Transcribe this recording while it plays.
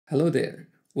Hello there,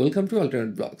 welcome to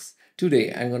Ultimate Blocks.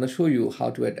 Today I'm going to show you how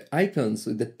to add icons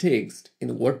with the text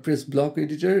in WordPress block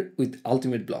editor with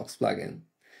Ultimate Blocks plugin.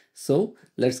 So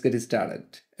let's get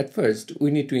started. At first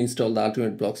we need to install the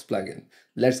Ultimate Blocks plugin.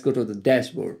 Let's go to the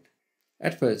dashboard.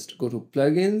 At first go to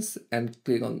plugins and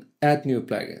click on add new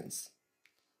plugins.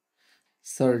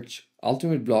 Search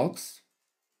Ultimate Blocks.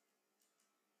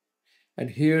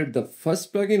 And here the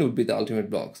first plugin would be the Ultimate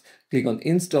Blocks. Click on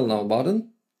install now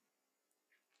button.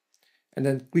 And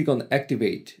then click on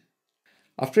activate.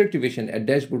 After activation, a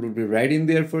dashboard will be right in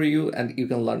there for you, and you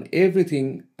can learn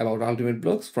everything about Ultimate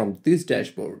Blocks from this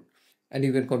dashboard. And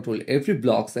you can control every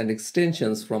blocks and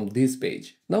extensions from this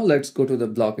page. Now let's go to the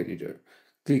block editor.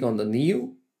 Click on the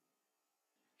new.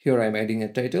 Here I'm adding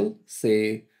a title,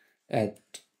 say add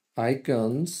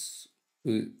icons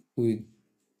with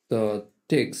the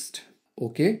text.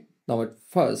 Okay. Now at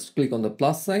first click on the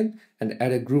plus sign and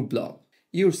add a group block.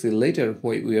 You'll see later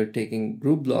why we are taking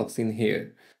group blocks in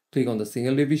here. Click on the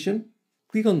single division,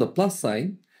 click on the plus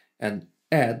sign and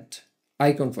add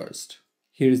icon first.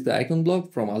 Here is the icon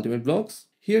block from Ultimate Blocks.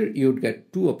 Here you'd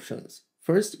get two options.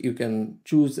 First, you can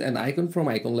choose an icon from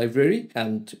icon library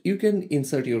and you can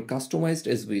insert your customized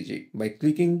SVG by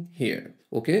clicking here.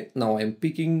 Okay, now I'm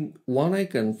picking one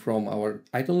icon from our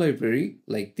icon library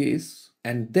like this.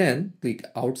 And then click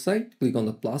outside, click on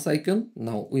the plus icon.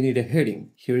 Now we need a heading.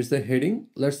 Here is the heading.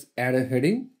 Let's add a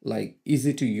heading like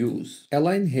easy to use.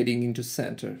 Align heading into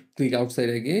center. Click outside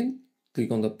again,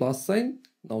 click on the plus sign.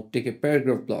 Now take a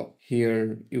paragraph block.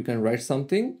 Here you can write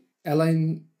something.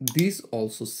 Align this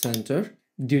also center.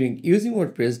 During using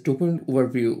WordPress, document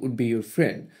overview would be your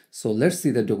friend. So let's see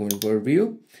the document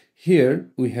overview. Here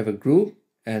we have a group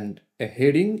and a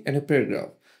heading and a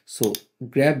paragraph. So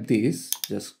grab this,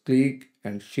 just click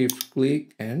and shift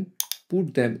click and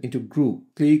put them into group.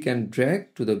 Click and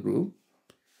drag to the group.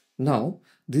 Now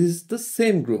this is the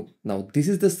same group. Now this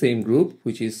is the same group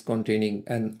which is containing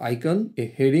an icon, a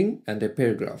heading and a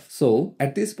paragraph. So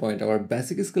at this point our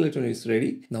basic skeleton is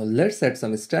ready. Now let's add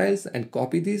some styles and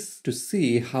copy this to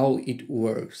see how it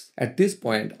works. At this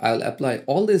point I'll apply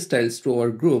all the styles to our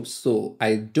groups so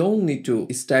I don't need to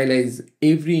stylize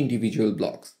every individual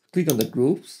blocks. Click on the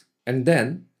groups and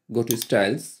then go to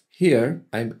styles. Here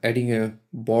I'm adding a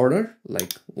border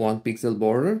like 1 pixel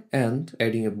border and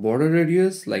adding a border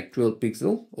radius like 12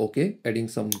 pixel. Okay, adding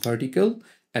some vertical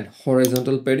and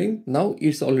horizontal padding. Now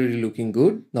it's already looking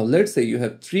good. Now let's say you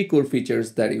have 3 core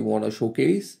features that you want to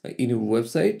showcase in your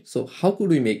website. So how could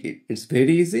we make it? It's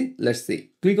very easy. Let's see.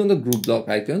 Click on the group block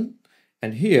icon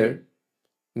and here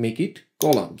make it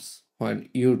columns. When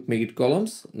you make it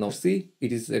columns, now see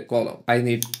it is a column. I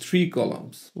need 3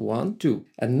 columns, 1, 2.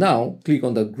 And now click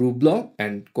on the group block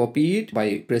and copy it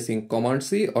by pressing Command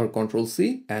C or Control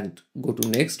C and go to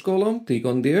next column, click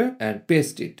on there and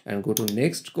paste it. And go to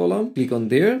next column, click on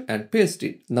there and paste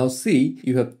it. Now see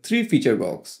you have 3 feature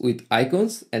box with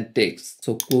icons and text.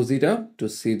 So close it up to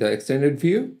see the extended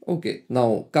view. Okay,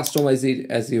 now customize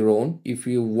it as your own. If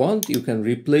you want, you can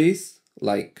replace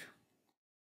like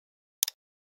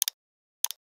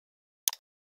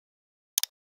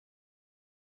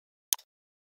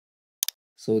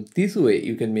so this way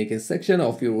you can make a section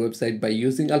of your website by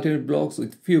using Ultimate Blocks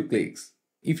with few clicks.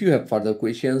 If you have further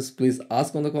questions, please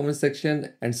ask on the comment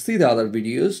section and see the other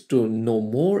videos to know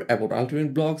more about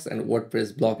Ultimate Blocks and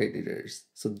WordPress block editors.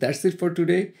 So that's it for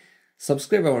today.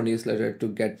 Subscribe our newsletter to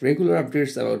get regular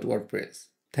updates about WordPress.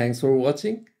 Thanks for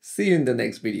watching. See you in the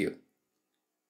next video.